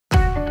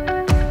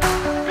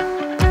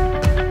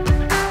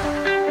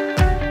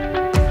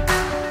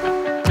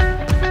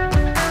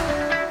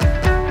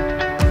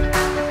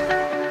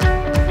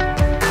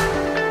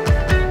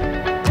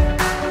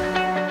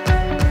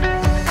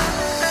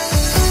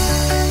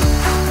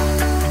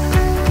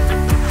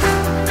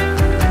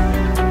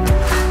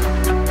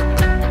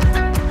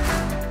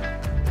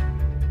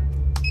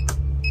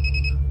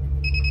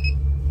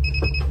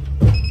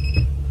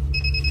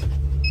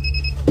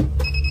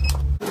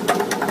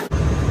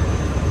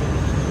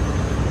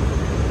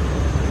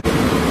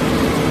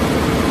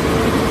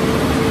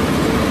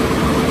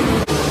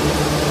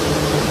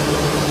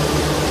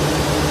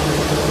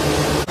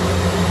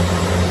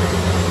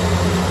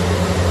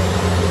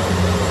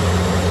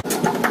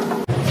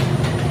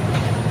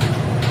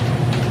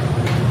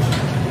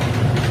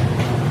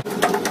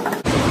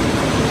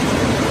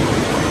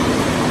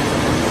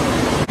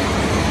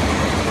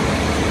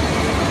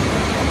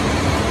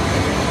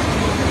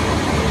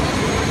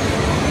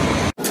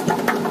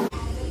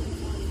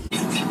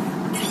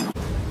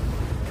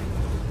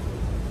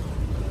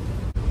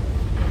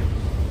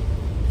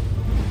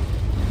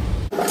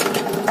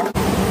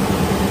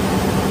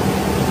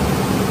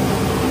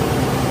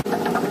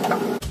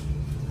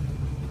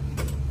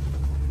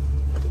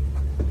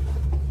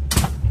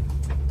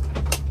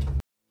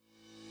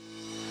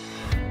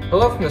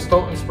Hello from the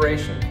Stolt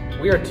Inspiration.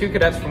 We are two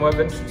cadets from Webb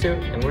Institute,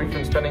 and we've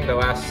been spending the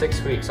last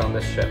 6 weeks on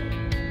this ship.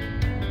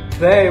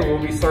 Today we'll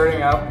be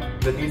starting up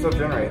the diesel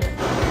generator.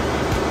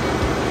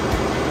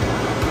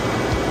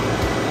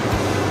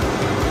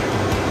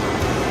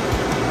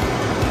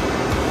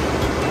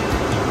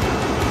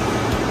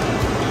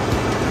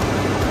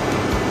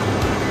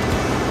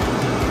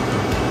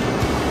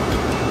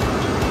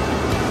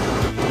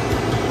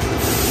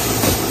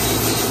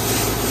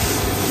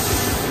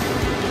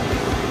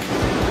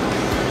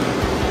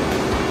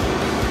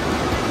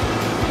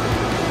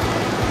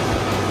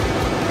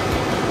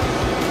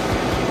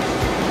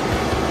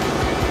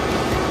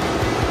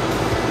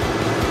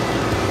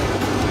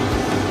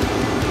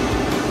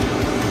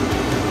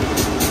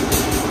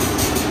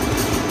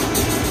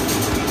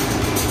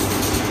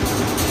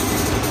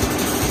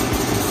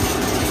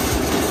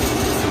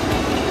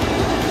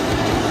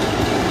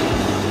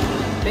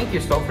 Thank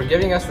you, Stolt, for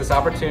giving us this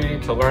opportunity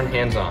to learn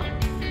hands-on.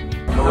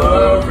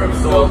 Hello from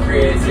Stolt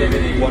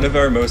Creativity. One of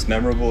our most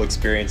memorable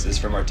experiences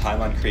from our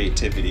time on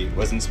Creativity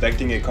was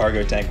inspecting a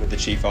cargo tank with the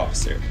chief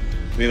officer.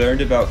 We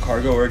learned about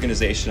cargo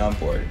organization on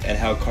board and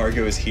how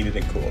cargo is heated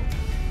and cooled.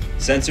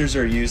 Sensors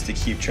are used to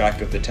keep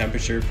track of the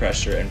temperature,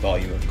 pressure, and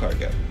volume of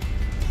cargo.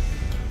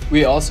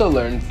 We also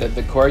learned that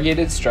the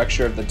corrugated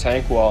structure of the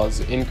tank walls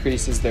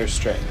increases their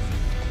strength.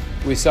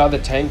 We saw the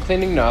tank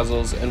cleaning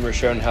nozzles and were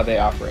shown how they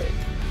operate.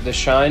 The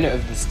shine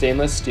of the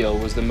stainless steel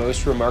was the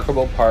most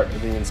remarkable part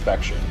of the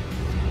inspection.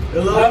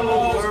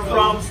 Hello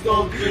from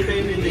Stolt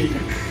Creativity.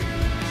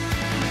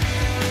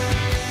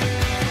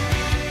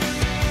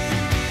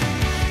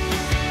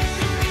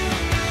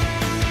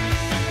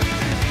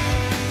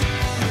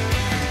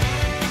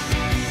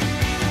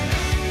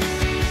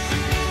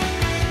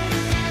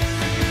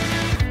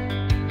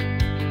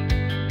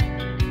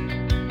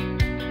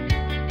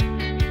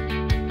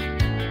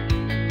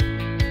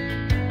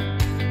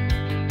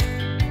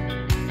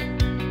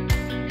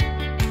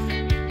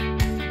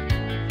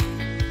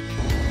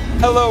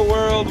 Hello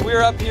world,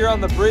 we're up here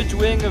on the bridge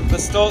wing of the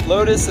Stolt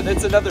Lotus, and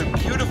it's another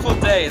beautiful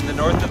day in the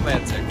North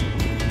Atlantic.